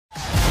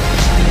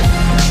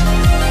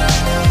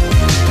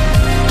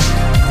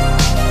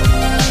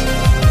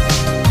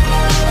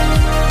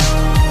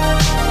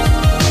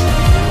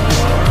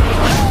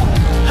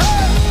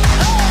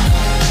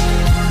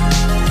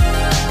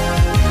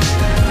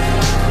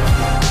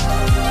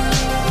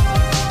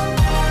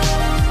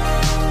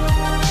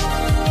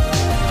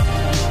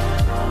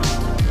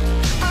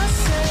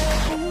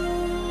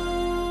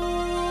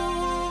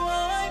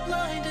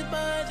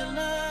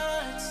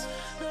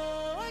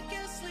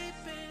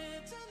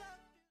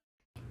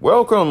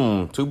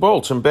Welcome to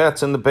Bolts and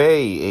Bats in the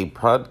Bay, a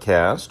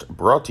podcast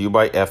brought to you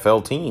by FL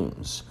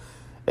Teams.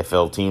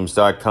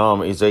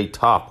 FLTeams.com is a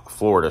top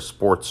Florida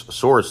sports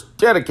source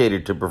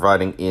dedicated to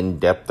providing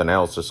in-depth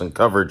analysis and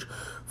coverage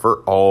for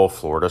all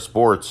Florida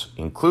sports,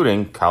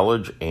 including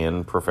college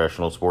and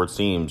professional sports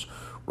teams.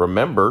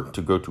 Remember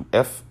to go to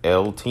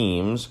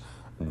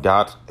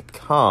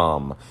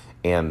FLTeams.com.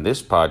 And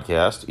this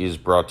podcast is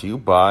brought to you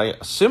by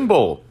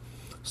Symbol.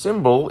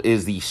 Symbol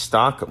is the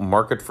stock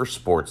market for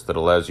sports that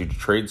allows you to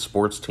trade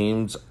sports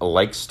teams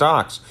like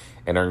stocks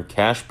and earn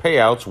cash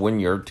payouts when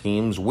your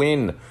teams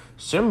win.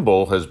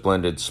 Symbol has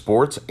blended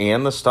sports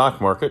and the stock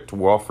market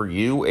to offer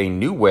you a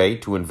new way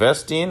to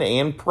invest in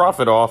and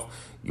profit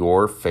off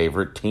your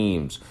favorite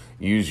teams.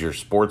 Use your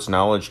sports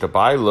knowledge to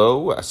buy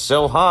low,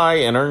 sell high,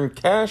 and earn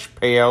cash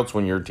payouts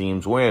when your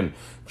teams win.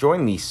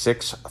 Join the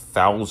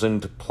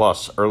 6,000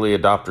 plus early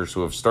adopters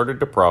who have started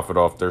to profit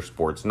off their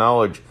sports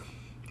knowledge.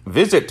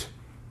 Visit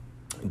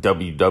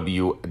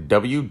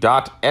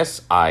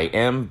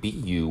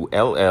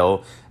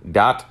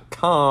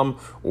www.simbull.com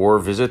or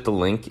visit the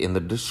link in the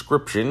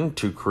description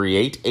to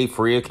create a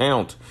free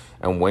account.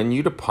 And when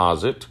you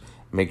deposit,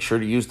 make sure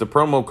to use the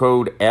promo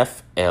code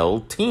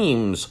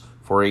FLTeams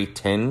for a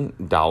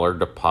 $10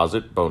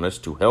 deposit bonus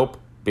to help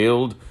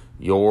build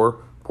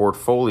your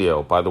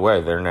portfolio. By the way,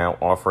 they're now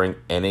offering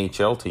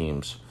NHL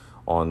teams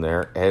on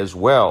there as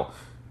well.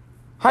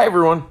 Hi,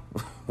 everyone.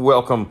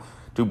 Welcome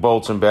to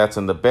Bolts and Bats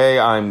in the Bay.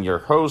 I'm your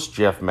host,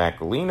 Jeff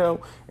Macalino,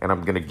 and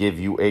I'm going to give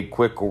you a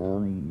quick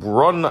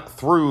run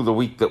through the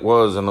week that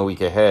was and the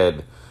week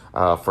ahead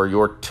for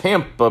your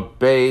Tampa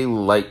Bay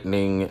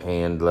Lightning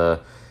and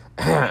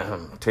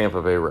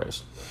Tampa Bay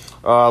Rays.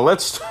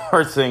 Let's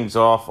start things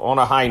off on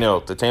a high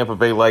note. The Tampa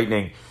Bay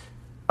Lightning,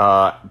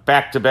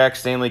 back-to-back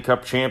Stanley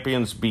Cup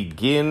champions,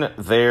 begin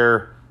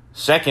their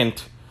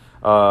second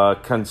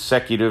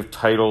consecutive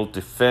title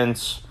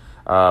defense.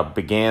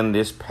 Began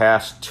this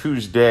past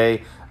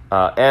Tuesday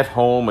at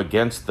home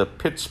against the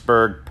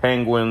Pittsburgh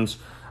Penguins.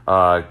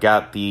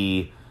 Got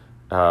to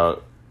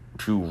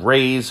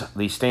raise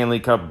the Stanley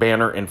Cup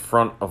banner in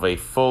front of a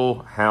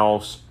full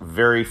house.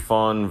 Very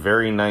fun,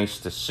 very nice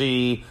to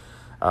see.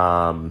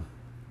 After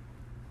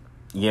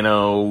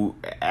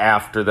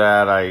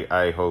that,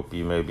 I hope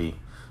you maybe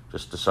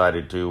just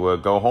decided to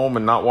go home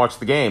and not watch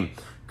the game,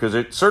 because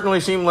it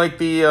certainly seemed like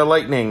the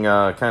Lightning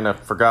kind of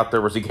forgot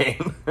there was a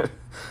game.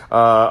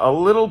 A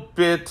little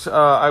bit,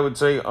 I would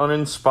say,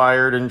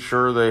 uninspired, and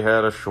sure, they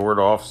had a short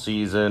off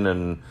season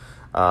and,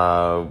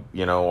 all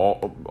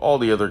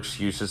the other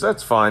excuses.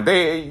 That's fine.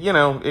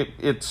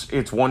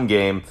 It's one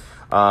game.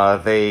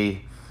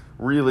 They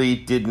really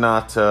did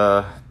not,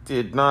 I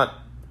don't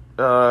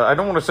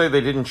want to say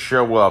they didn't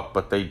show up,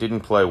 but they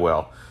didn't play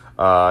well.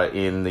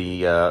 In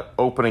the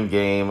opening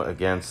game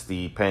against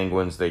the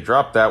Penguins, they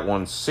dropped that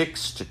one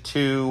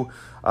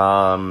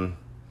 6-2.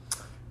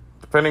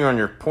 Depending on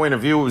your point of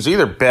view, it was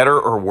either better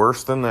or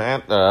worse than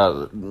that.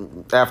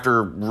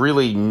 After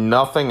really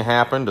nothing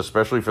happened,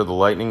 especially for the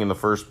Lightning in the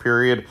first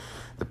period,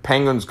 the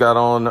Penguins got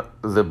on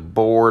the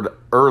board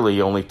early,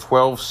 only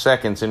 12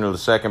 seconds into the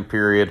second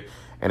period.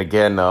 And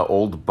again,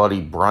 old buddy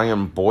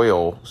Brian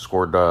Boyle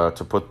scored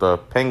to put the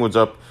Penguins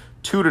up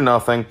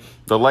 2-0.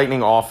 The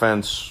Lightning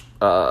offense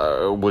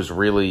was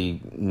really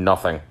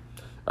nothing.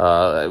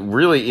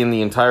 Really in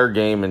the entire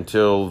game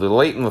until the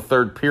late in the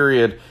third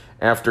period.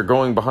 After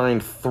going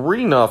behind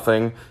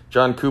 3-0,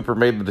 John Cooper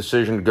made the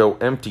decision to go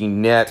empty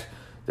net.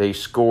 They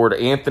scored.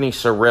 Anthony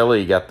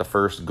Cirelli got the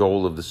first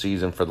goal of the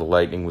season for the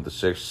Lightning with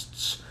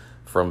assists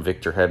from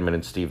Victor Hedman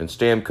and Steven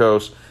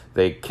Stamkos.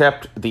 They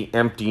kept the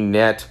empty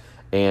net,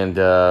 and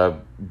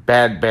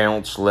bad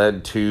bounce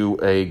led to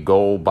a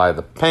goal by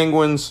the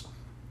Penguins.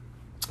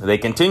 They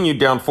continued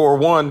down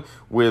 4-1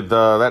 with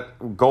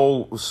that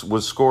goal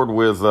was scored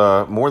with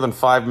more than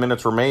 5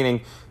 minutes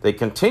remaining. They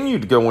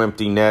continued to go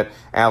empty net.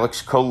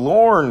 Alex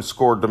Killorn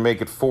scored to make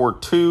it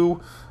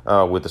 4-2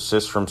 with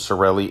assists from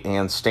Cirelli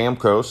and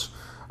Stamkos.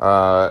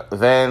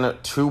 Then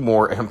two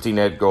more empty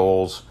net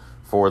goals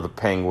for the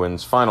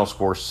Penguins. Final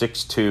score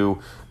 6-2.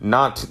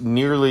 Not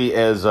nearly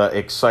as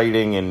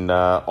exciting and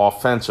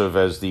offensive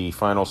as the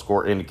final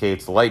score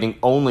indicates. The Lightning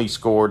only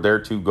scored their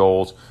two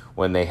goals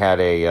when they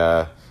had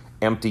a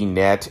empty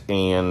net,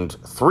 and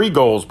 3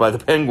 goals by the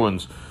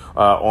Penguins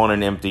on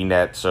an empty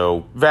net.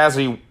 So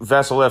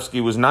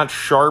Vasilevsky was not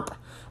sharp,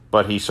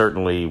 but he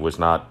certainly was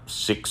not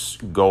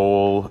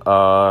 6-goal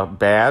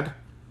bad.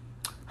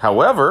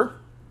 However,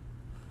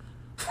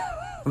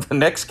 the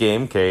next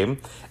game came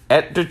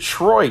at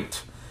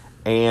Detroit,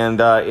 and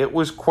it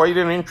was quite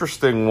an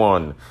interesting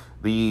one.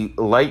 The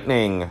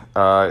Lightning,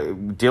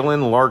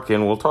 Dylan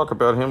Larkin, we'll talk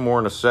about him more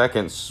in a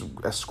second,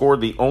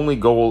 scored the only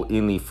goal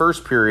in the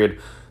first period.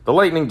 The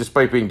Lightning,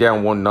 despite being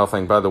down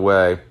 1-0, by the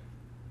way,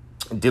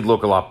 did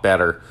look a lot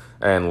better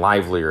and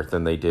livelier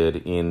than they did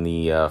in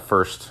the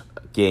first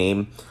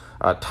game.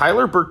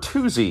 Tyler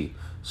Bertuzzi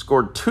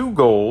scored 2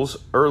 goals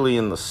early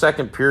in the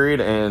second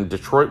period, and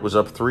Detroit was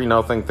up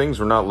 3-0. Things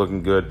were not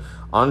looking good.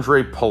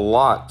 Andre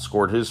Palat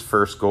scored his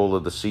first goal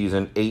of the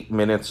season, 8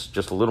 minutes,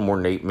 just a little more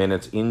than 8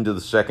 minutes into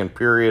the second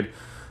period,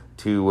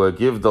 to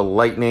give the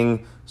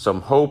Lightning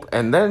some hope.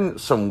 And then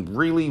some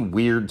really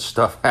weird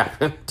stuff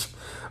happened.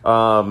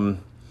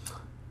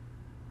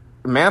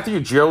 Matthew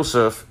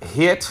Joseph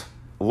hit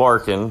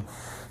Larkin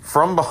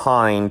from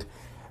behind,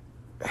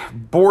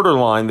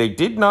 borderline. They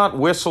did not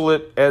whistle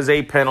it as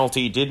a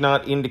penalty, did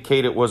not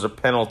indicate it was a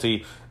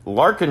penalty.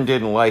 Larkin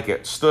didn't like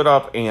it, stood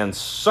up and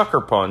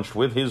sucker punched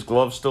with his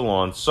glove still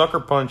on,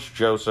 sucker punched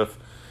Joseph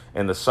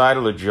in the side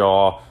of the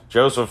jaw.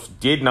 Joseph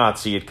did not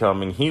see it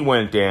coming. He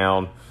went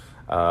down.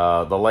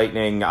 The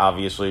Lightning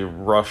obviously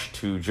rushed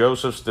to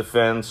Joseph's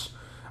defense.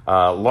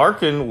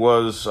 Larkin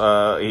was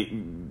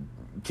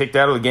kicked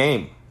out of the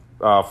game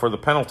for the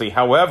penalty.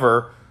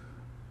 However,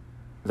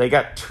 they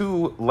got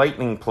 2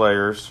 Lightning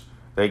players.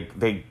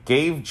 They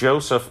gave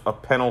Joseph a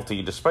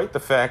penalty despite the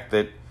fact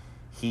that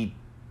he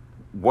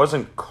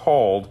wasn't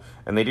called,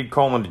 and they did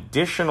call an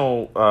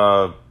additional.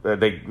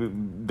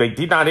 They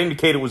did not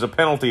indicate it was a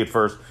penalty at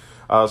first,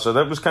 so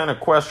that was kind of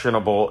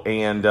questionable.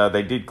 And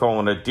they did call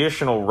an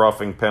additional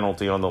roughing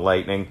penalty on the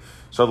Lightning.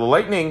 So the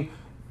Lightning,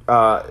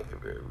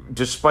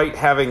 despite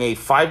having a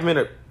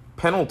 5-minute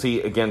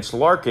penalty against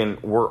Larkin,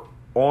 were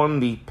on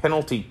the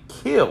penalty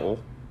kill,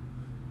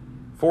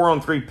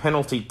 4-on-3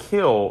 penalty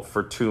kill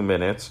for 2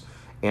 minutes,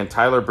 and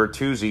Tyler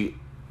Bertuzzi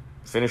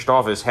finished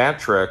off his hat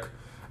trick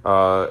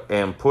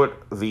and put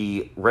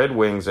the Red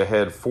Wings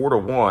ahead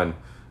 4-1.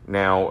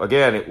 Now,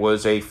 again, it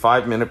was a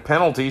 5-minute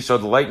penalty, so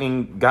the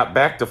Lightning got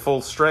back to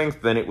full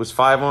strength. Then it was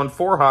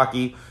 5-on-4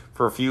 hockey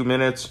for a few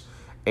minutes,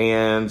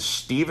 and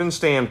Steven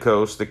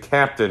Stamkos, the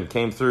captain,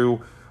 came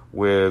through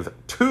with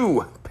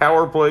 2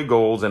 power play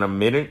goals in 1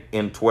 minute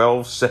and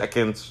 12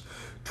 seconds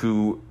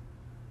to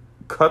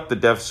cut the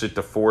deficit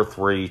to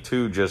 4-3.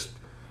 2 just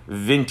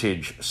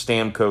vintage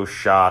Stamkos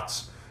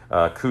shots.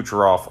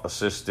 Kucherov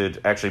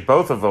assisted. Actually,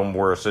 both of them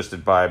were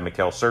assisted by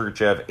Mikhail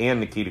Sergachev and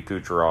Nikita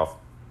Kucherov.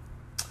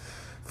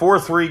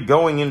 4-3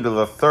 going into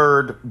the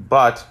third,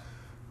 but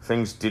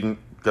things didn't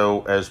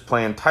go as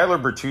planned. Tyler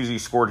Bertuzzi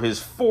scored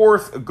his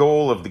 4th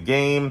goal of the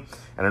game,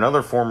 and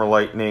another former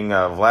Lightning,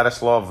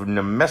 Vladislav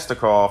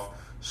Nemestikov,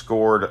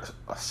 scored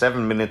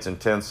 7 minutes and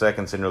 10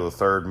 seconds into the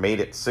third, made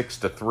it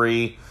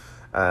 6-3.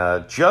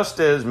 Just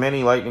as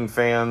many Lightning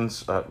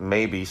fans,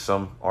 maybe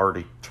some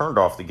already turned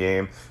off the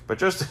game, but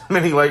just as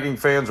many Lightning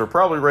fans were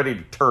probably ready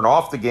to turn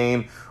off the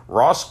game.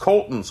 Ross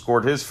Colton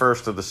scored his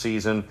first of the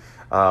season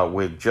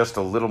with just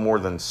a little more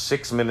than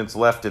 6 minutes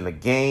left in the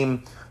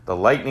game. The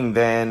Lightning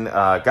then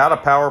got a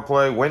power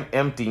play, went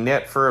empty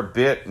net for a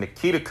bit.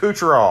 Nikita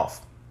Kucherov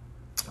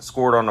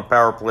scored on a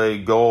power play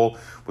goal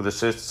with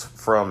assists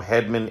from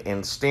Hedman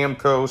and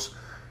Stamkos.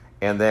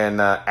 And then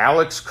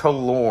Alex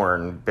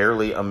Killorn,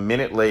 barely a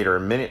minute later,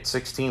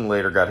 1:16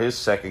 later, got his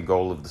second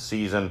goal of the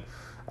season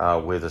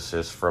with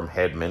assists from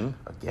Hedman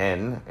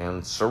again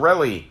and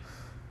Cirelli.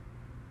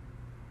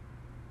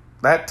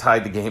 That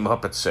tied the game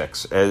up at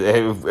 6.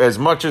 As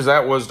much as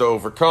that was to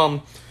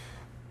overcome,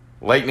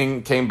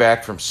 Lightning came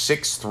back from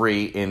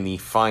 6-3 in the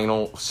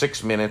final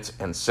 6 minutes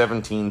and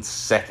 17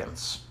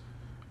 seconds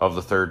of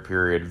the third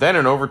period. Then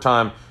in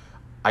overtime,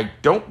 I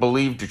don't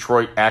believe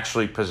Detroit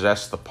actually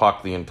possessed the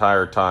puck the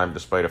entire time,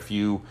 despite a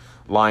few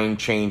line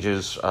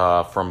changes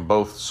from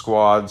both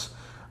squads.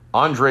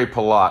 Andre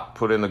Palat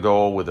put in the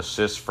goal with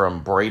assists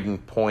from Braden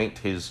Point,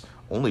 his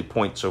only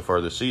point so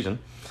far this season,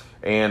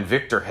 and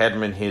Victor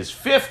Hedman, his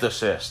 5th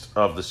assist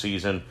of the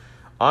season.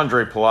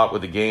 Andre Palat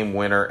with the game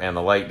winner, and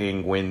the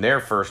Lightning win their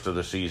first of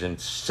the season,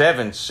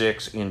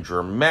 7-6 in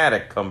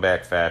dramatic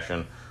comeback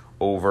fashion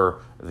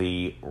over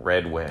the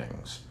Red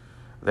Wings.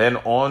 Then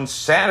on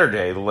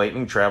Saturday, the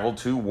Lightning traveled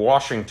to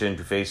Washington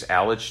to face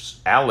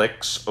Alex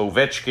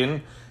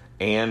Ovechkin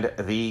and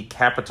the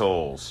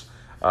Capitals.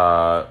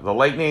 The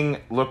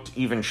Lightning looked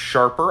even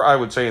sharper, I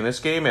would say, in this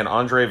game, and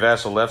Andrei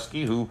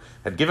Vasilevsky, who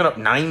had given up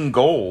 9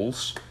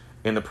 goals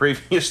in the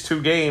previous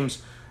 2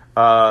 games,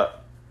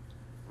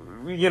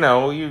 you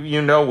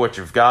know what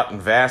you've got in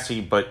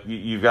Vasi, but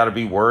you've got to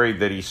be worried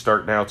that he's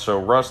starting out so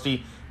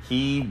rusty.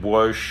 He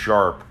was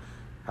sharp.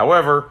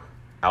 However,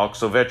 Alex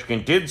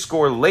Ovechkin did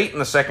score late in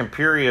the second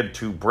period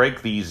to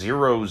break the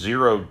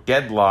 0-0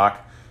 deadlock,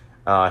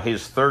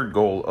 his 3rd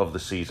goal of the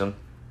season,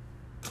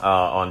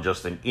 on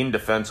just an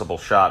indefensible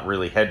shot.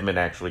 Really, Hedman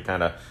actually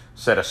kind of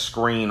set a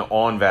screen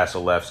on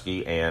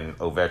Vasilevsky, and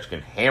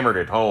Ovechkin hammered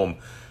it home.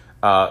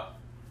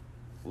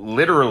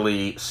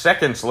 Literally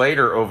seconds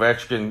later,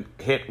 Ovechkin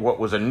hit what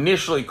was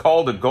initially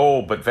called a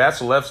goal, but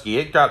Vasilevsky,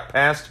 it got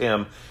past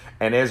him,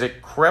 and as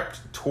it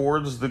crept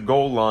towards the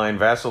goal line,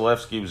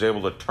 Vasilevsky was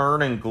able to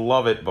turn and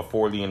glove it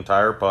before the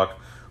entire puck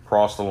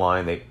crossed the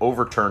line. They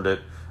overturned it.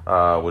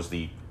 Was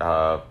the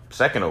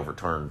second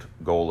overturned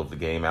goal of the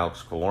game.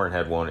 Alex Killorn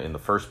had one in the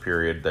first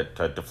period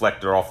that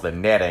deflected off the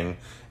netting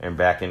and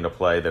back into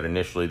play that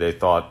initially they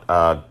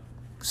thought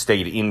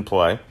stayed in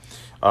play.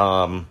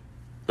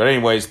 But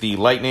anyways, the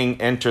Lightning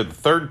entered the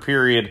third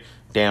period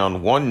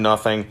down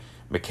 1-0.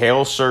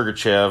 Mikhail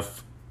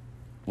Sergachev,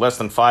 less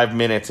than 5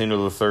 minutes into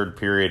the third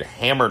period,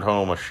 hammered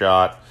home a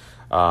shot.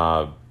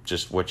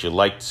 Just what you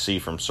like to see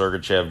from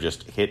Sergachev,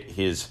 just hit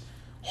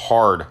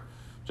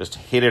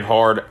it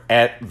hard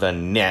at the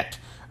net.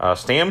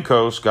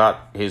 Stamkos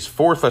got his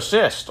 4th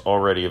assist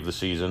already of the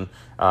season,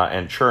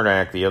 and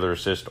Chernak the other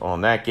assist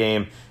on that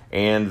game.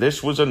 And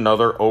this was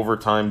another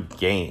overtime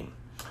game.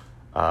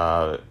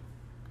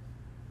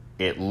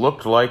 It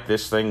looked like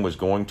this thing was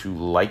going to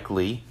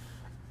likely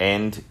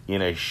end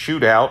in a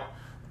shootout.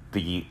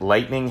 The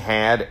Lightning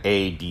had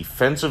a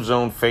defensive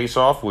zone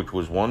faceoff, which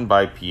was won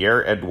by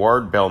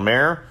Pierre-Edouard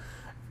Bellemare,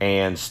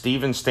 and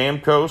Steven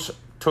Stamkos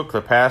took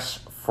the pass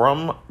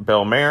from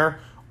Bellemare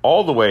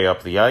all the way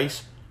up the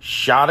ice,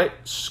 shot it,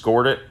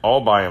 scored it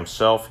all by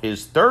himself.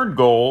 His 3rd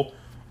goal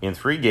in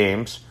 3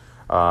 games.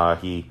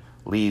 He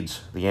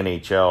leads the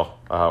NHL,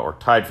 or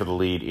tied for the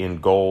lead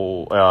in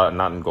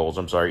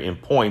in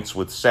points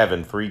with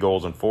 7, 3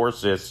 goals and 4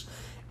 assists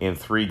in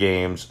 3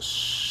 games.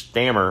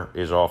 Stammer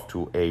is off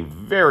to a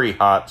very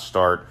hot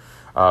start.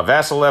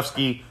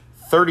 Vasilevsky,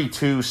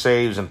 32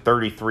 saves and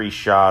 33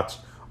 shots,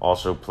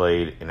 also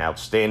played an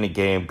outstanding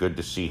game. Good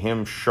to see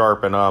him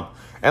sharpen up.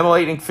 And the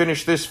Lightning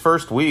finished this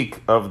first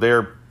week of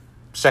their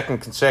 2nd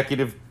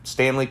consecutive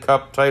Stanley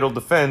Cup title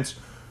defense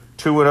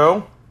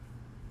 2-0.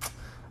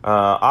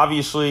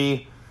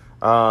 Obviously,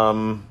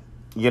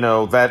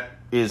 that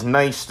is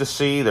nice to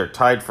see. They're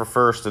tied for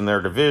first in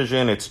their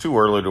division. It's too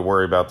early to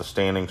worry about the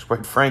standings,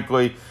 quite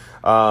frankly.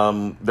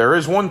 There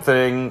is one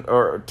thing,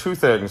 or 2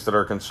 things that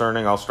are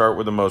concerning. I'll start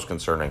with the most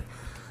concerning.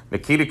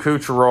 Nikita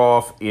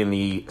Kucherov in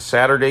the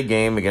Saturday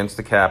game against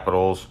the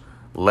Capitals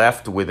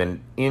left with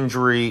an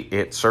injury.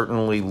 It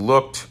certainly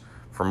looked,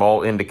 from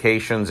all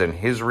indications and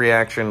his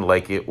reaction,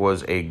 like it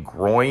was a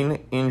groin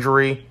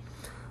injury.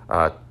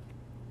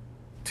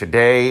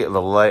 Today,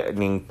 the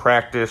Lightning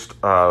practiced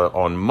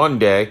on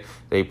Monday.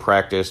 They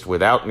practiced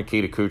without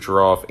Nikita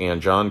Kucherov,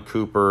 and John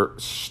Cooper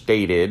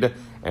stated,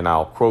 and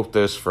I'll quote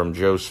this from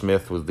Joe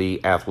Smith with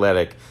The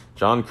Athletic.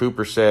 John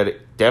Cooper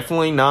said,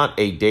 "Definitely not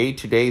a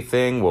day-to-day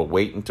thing. We'll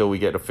wait until we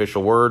get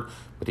official word,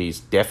 but he's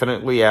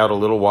definitely out a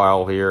little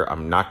while here.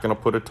 I'm not going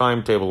to put a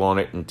timetable on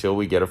it until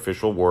we get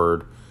official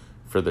word.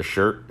 For the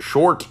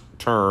short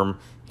term,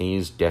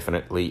 he's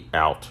definitely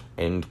out."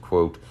 End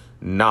quote.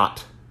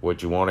 Not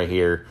what you want to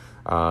hear.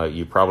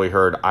 You probably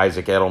heard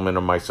Isaac Edelman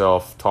and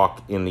myself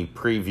talk in the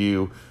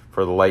preview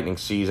for the Lightning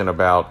season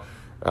about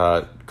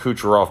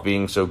Kucherov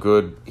being so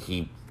good.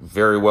 He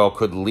very well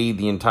could lead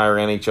the entire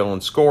NHL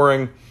in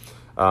scoring.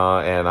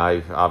 And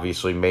I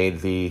obviously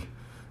made the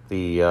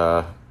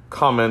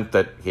comment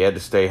that he had to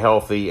stay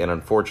healthy. And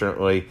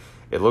unfortunately,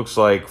 it looks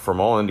like, from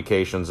all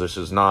indications, this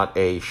is not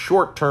a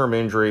short-term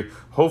injury.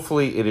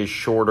 Hopefully, it is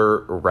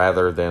shorter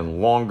rather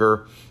than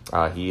longer.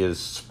 He is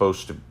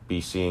supposed to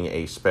be seeing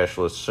a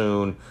specialist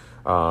soon.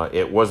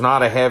 It was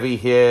not a heavy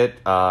hit,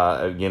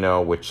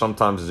 which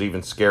sometimes is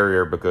even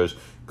scarier because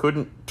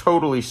couldn't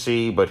totally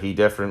see, but he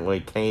definitely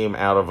came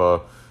out of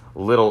a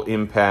little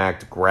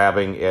impact,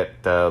 grabbing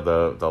at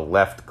the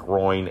left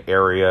groin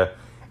area,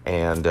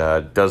 and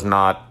does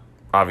not,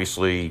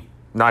 obviously,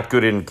 not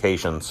good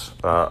indications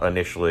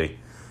initially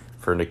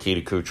for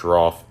Nikita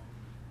Kucherov.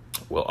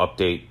 We'll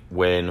update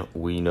when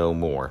we know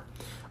more.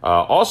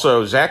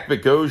 Also, Zach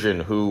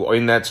Bogosian, who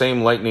in that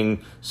same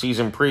Lightning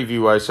season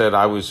preview I said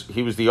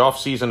he was the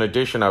off-season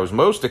addition I was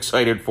most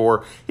excited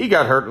for. He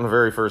got hurt in the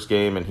very first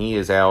game, and he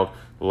is out,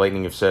 the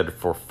Lightning have said,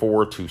 for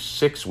 4 to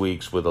 6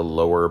 weeks with a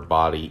lower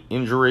body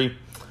injury.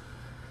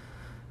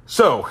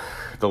 So,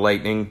 the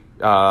Lightning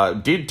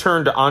did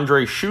turn to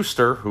Andre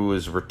Schuster, who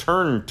has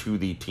returned to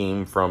the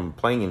team from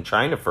playing in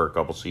China for a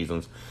couple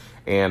seasons.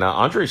 And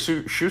Andre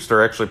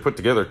Schuster actually put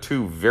together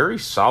 2 very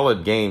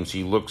solid games.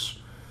 He looks,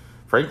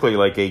 frankly,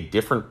 like a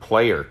different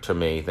player to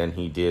me than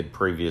he did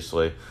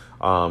previously.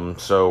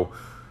 So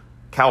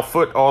Cal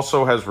Foote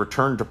also has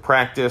returned to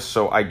practice,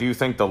 so I do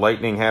think the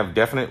Lightning have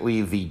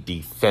definitely the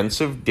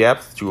defensive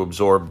depth to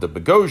absorb the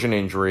Bogosian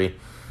injury.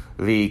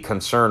 The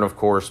concern, of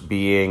course,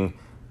 being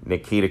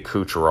Nikita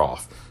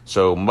Kucherov.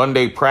 So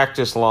Monday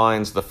practice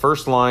lines, the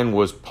first line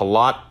was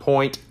Palat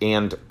Point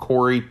and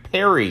Corey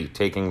Perry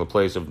taking the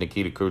place of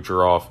Nikita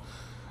Kucherov.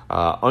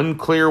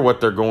 Unclear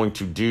what they're going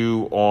to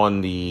do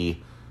on the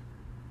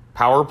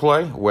power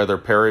play, whether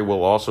Perry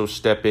will also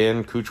step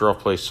in. Kucherov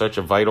plays such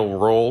a vital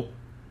role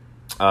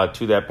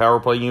to that power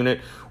play unit,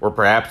 or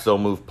perhaps they'll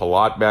move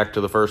Palat back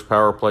to the first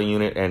power play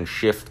unit and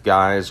shift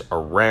guys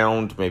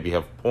around, maybe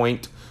have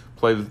Point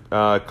play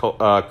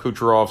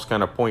Kucherov's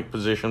kind of point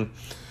position.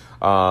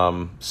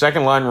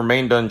 Second line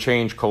remained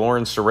unchanged.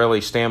 Kaloran, Cirelli,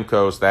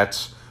 Stamkos.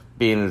 That's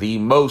been the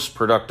most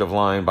productive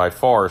line by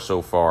far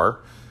so far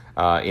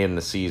in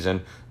the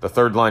season. The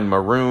third line,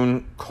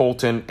 Maroon,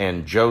 Colton,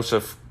 and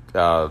Joseph.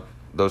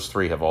 Those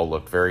 3 have all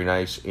looked very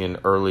nice in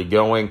early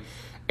going.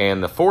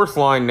 And the fourth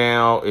line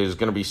now is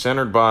going to be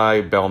centered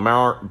by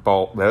Bellemare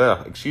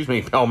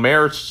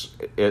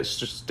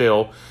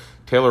still,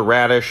 Taylor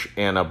Radish,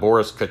 and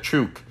Boris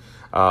Kachuk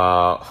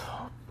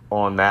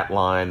on that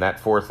line, that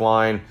fourth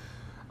line.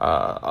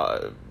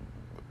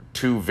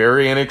 two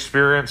very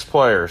inexperienced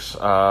players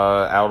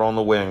out on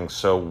the wings.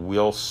 So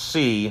we'll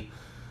see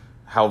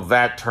how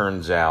that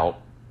turns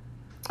out.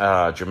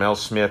 Jamel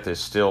Smith is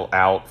still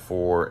out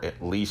for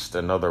at least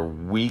another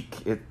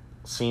week, it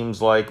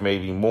seems like,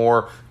 maybe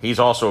more. He's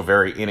also a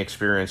very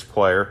inexperienced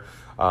player.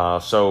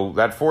 So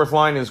that fourth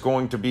line is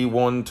going to be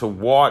one to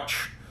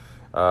watch.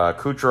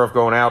 Kucherov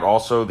going out.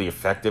 Also, the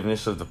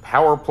effectiveness of the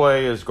power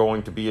play is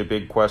going to be a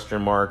big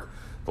question mark.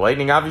 The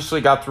Lightning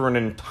obviously got through an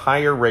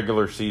entire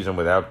regular season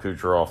without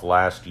Kucherov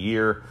last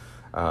year,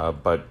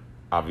 but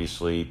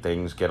obviously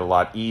things get a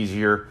lot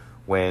easier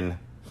when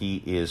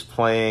he is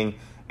playing.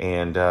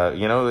 And,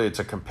 it's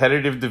a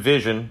competitive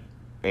division,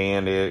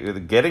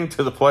 and getting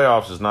to the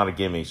playoffs is not a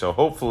gimme. So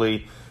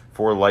hopefully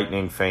for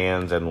Lightning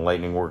fans and the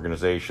Lightning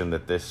organization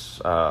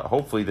that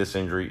hopefully this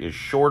injury is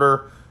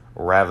shorter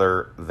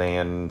rather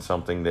than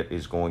something that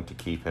is going to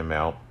keep him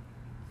out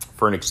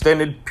for an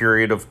extended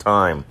period of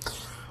time.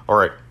 All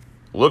right,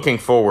 looking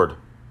forward,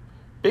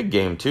 big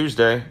game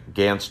Tuesday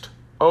against,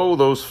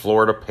 those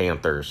Florida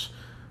Panthers.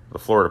 The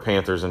Florida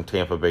Panthers and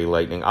Tampa Bay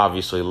Lightning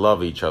obviously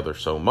love each other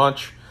so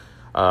much.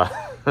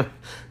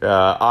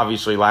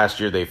 Obviously, last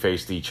year they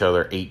faced each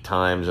other 8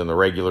 times in the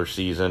regular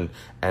season,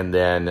 and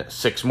then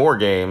 6 more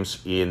games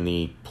in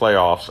the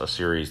playoffs, a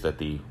series that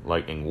the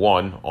Lightning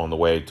won on the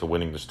way to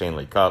winning the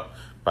Stanley Cup,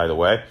 by the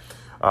way.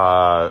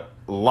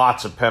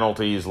 Lots of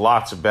penalties,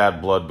 lots of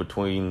bad blood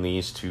between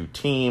these two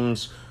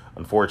teams.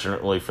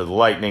 Unfortunately for the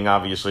Lightning,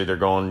 obviously they're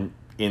going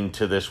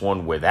into this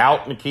one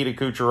without Nikita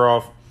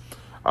Kucherov.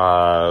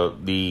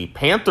 The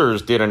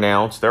Panthers did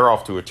announce they're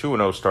off to a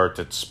 2-0 start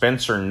that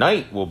Spencer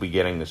Knight will be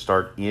getting the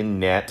start in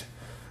net.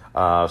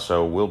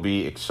 So will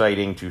be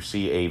exciting to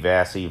see a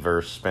Vasi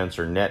versus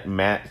Spencer Knight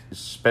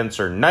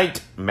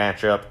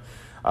matchup.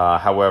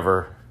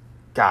 However,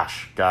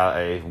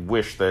 I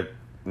wish that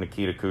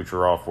Nikita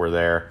Kucherov were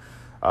there.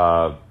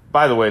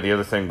 By the way, the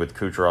other thing with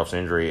Kucherov's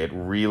injury, it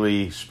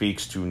really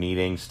speaks to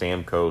needing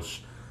Stamkos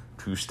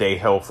to stay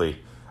healthy.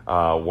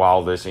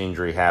 While this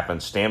injury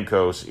happens,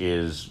 Stamkos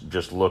is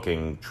just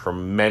looking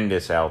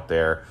tremendous out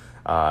there.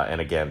 And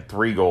again,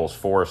 3 goals,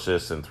 4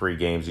 assists in 3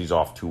 games. He's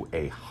off to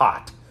a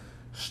hot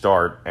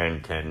start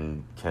and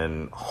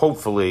can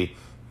hopefully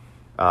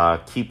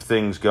keep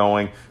things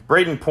going.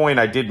 Braden Point,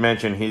 I did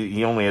mention,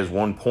 he only has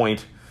 1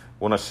 point,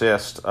 1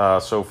 assist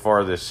so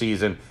far this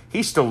season.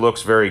 He still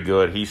looks very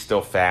good. He's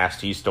still fast.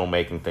 He's still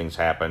making things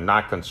happen.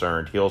 Not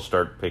concerned. He'll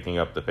start picking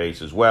up the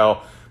pace as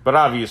well. But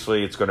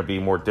obviously, it's going to be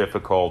more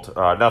difficult.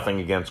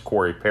 Nothing against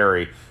Corey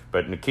Perry,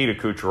 but Nikita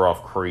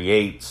Kucherov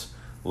creates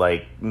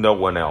like no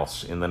one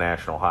else in the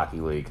National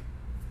Hockey League.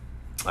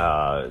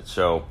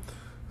 So,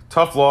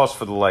 tough loss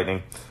for the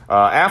Lightning.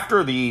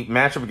 After the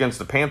matchup against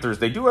the Panthers,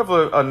 they do have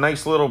a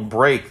nice little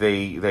break.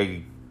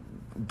 They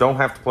don't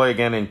have to play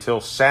again until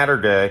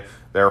Saturday.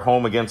 They're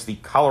home against the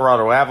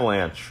Colorado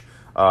Avalanche,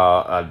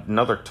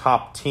 another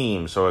top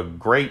team. So, a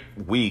great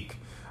week.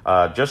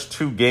 Just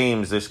 2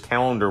 games this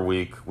calendar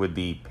week with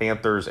the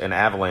Panthers and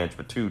Avalanche,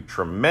 but 2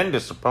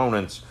 tremendous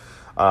opponents.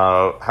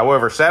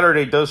 However,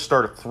 Saturday does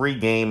start a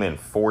 3-game and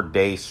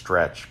 4-day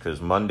stretch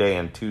because Monday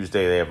and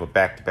Tuesday they have a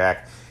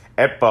back-to-back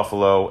at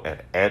Buffalo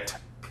and at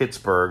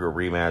Pittsburgh, a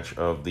rematch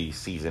of the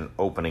season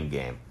opening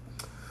game.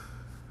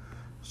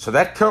 So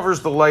that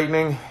covers the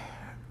Lightning.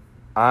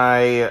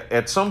 I,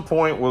 at some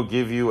point, will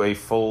give you a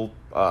full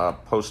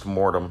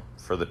post-mortem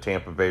for the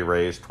Tampa Bay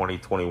Rays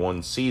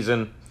 2021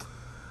 season.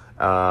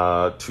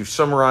 To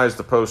summarize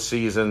the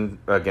postseason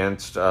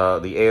against the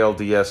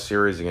ALDS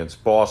series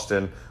against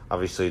Boston,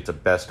 obviously it's a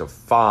best of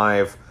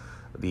 5.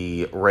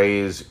 The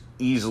Rays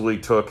easily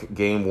took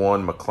Game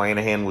 1.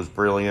 McClanahan was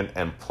brilliant,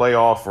 and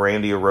playoff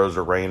Randy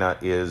Arozarena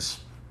is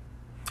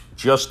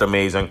just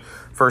amazing.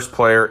 First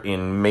player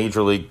in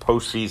Major League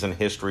postseason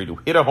history to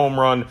hit a home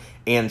run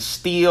and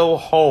steal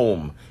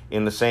home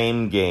in the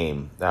same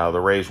game. The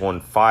Rays won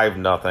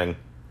 5-0.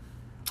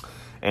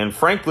 And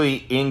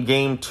frankly, in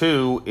Game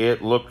 2,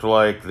 it looked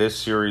like this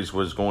series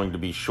was going to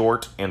be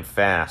short and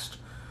fast.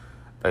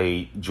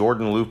 A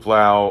Jordan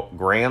Luplow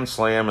grand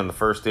slam in the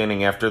first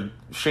inning after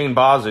Shane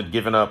Baz had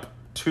given up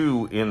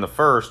 2 in the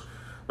first.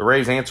 The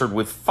Rays answered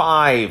with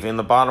 5 in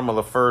the bottom of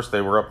the first.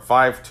 They were up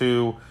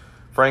 5-2.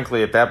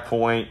 Frankly, at that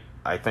point,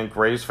 I think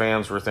Rays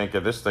fans were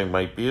thinking this thing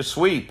might be a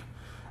sweep.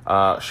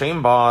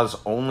 Shane Baz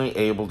only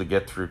able to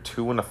get through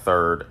 2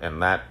 1/3,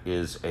 and that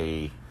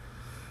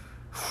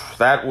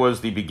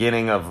was the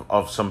beginning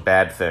of some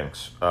bad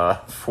things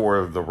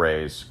for the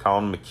Rays.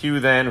 Colin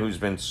McHugh then, who's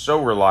been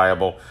so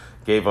reliable,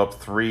 gave up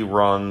 3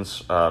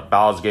 runs.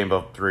 Baz gave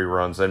up 3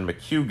 runs. Then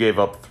McHugh gave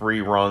up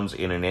 3 runs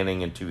in an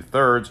inning and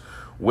 2/3.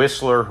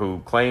 Whistler,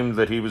 who claimed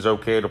that he was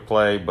okay to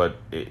play, but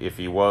if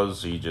he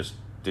was, he just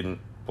didn't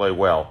play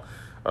well,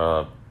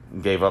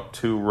 gave up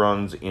 2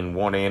 runs in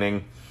 1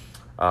 inning.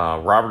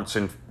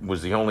 Robertson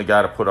was the only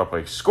guy to put up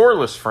a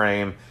scoreless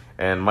frame,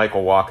 and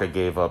Michael Wacha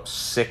gave up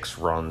 6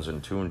 runs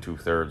in 2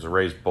 2/3. The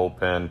Rays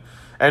bullpen,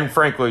 and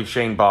frankly,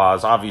 Shane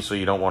Baz. Obviously,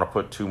 you don't want to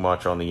put too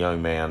much on the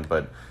young man,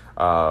 but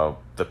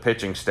the the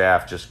pitching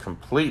staff just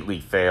completely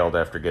failed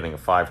after getting a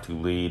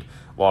 5-2 lead.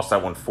 Lost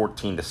that one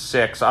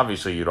 14-6.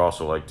 Obviously, you'd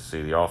also like to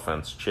see the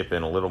offense chip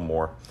in a little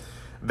more.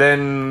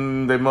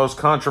 Then the most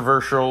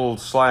controversial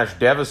 /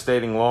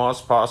 devastating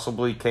loss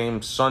possibly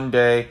came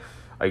Sunday,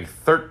 a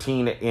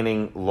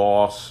 13-inning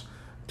loss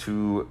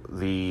to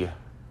the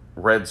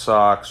Red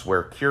Sox,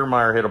 where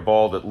Kiermaier hit a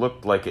ball that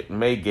looked like it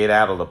may get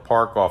out of the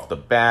park off the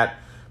bat,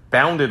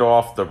 bounded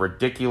off the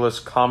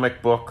ridiculous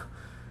comic book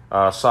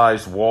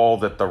sized wall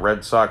that the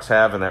Red Sox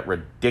have in that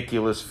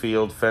ridiculous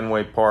field,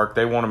 Fenway Park.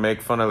 They want to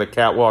make fun of the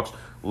catwalks.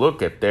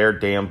 Look at their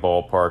damn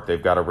ballpark.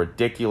 They've got a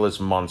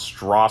ridiculous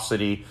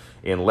monstrosity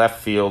in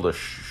left field,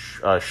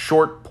 a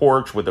short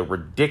porch with a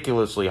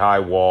ridiculously high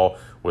wall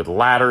with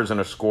ladders and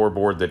a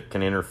scoreboard that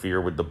can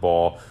interfere with the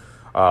ball,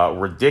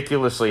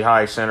 ridiculously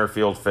high center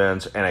field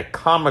fence, and a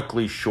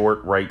comically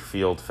short right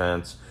field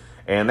fence.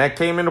 And that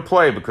came into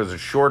play because it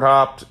short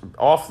hopped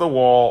off the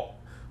wall.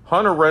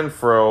 Hunter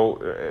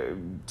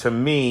Renfroe, to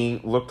me,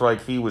 looked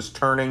like he was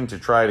turning to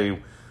try to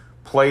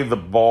play the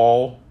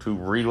ball, to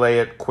relay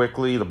it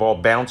quickly. The ball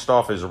bounced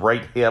off his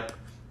right hip.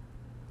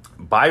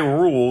 By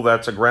rule,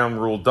 that's a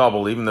ground rule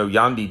double, even though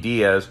Yandy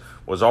Diaz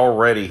was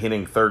already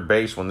hitting third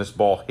base when this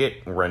ball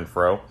hit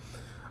Renfroe.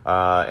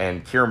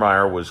 And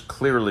Kiermaier was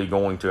clearly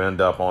going to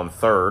end up on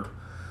third.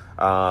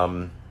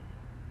 By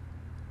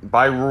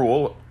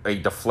rule, a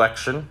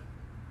deflection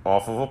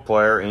off of a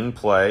player in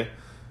play,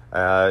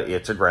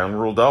 it's a ground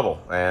rule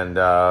double. And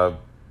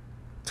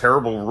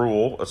terrible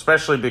rule,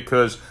 especially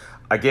because,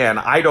 again,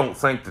 I don't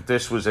think that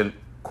this was an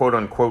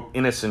quote-unquote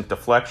innocent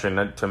deflection.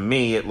 And to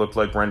me, it looked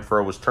like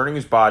Renfroe was turning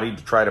his body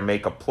to try to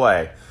make a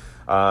play.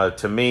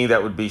 To me,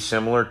 that would be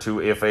similar to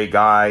if a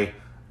guy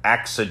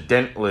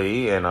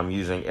accidentally, and I'm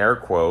using air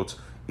quotes,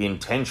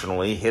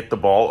 intentionally hit the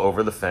ball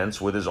over the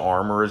fence with his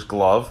arm or his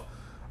glove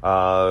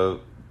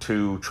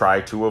to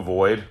try to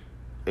avoid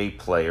a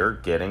player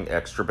getting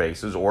extra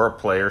bases or a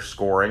player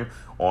scoring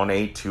on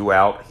a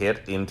 2-out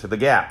hit into the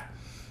gap.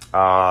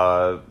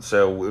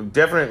 So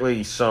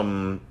definitely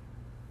some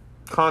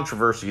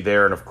controversy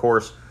there, and of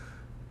course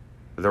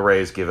the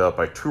Rays give up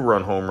a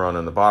 2-run home run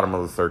in the bottom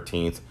of the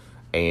 13th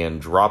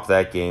and drop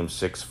that game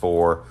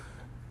 6-4.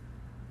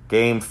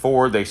 Game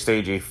 4, they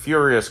stage a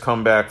furious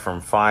comeback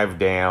from 5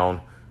 down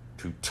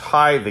to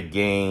tie the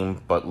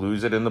game, but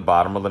lose it in the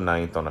bottom of the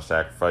 9th on a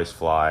sacrifice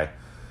fly.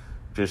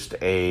 Just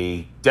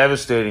a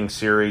devastating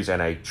series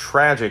and a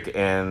tragic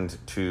end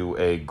to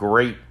a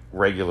great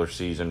regular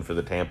season for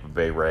the Tampa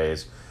Bay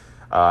Rays.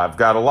 I've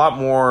got a lot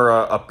more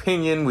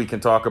opinion. We can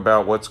talk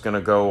about what's going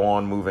to go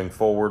on moving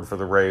forward for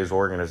the Rays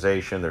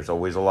organization. There's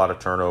always a lot of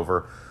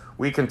turnover.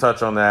 We can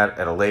touch on that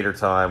at a later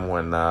time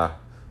when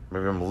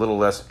maybe I'm a little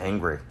less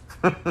angry.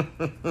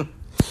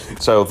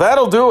 So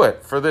that'll do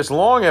it for this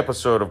long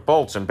episode of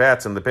Bolts and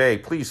Bats in the Bay.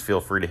 Please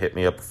feel free to hit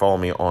me up. Follow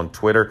me on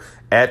Twitter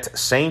at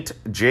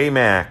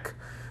SaintJMac.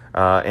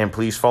 And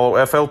please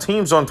follow FL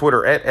Teams on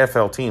Twitter at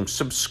FL Teams.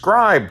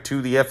 Subscribe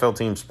to the FL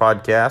Teams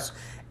podcast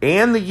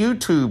and the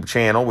YouTube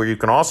channel, where you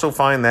can also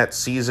find that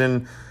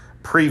season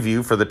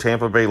preview for the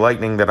Tampa Bay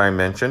Lightning that I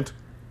mentioned.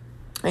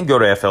 And go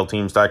to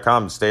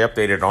FLTeams.com to stay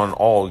updated on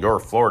all your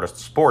Florida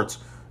sports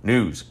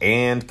news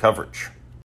and coverage.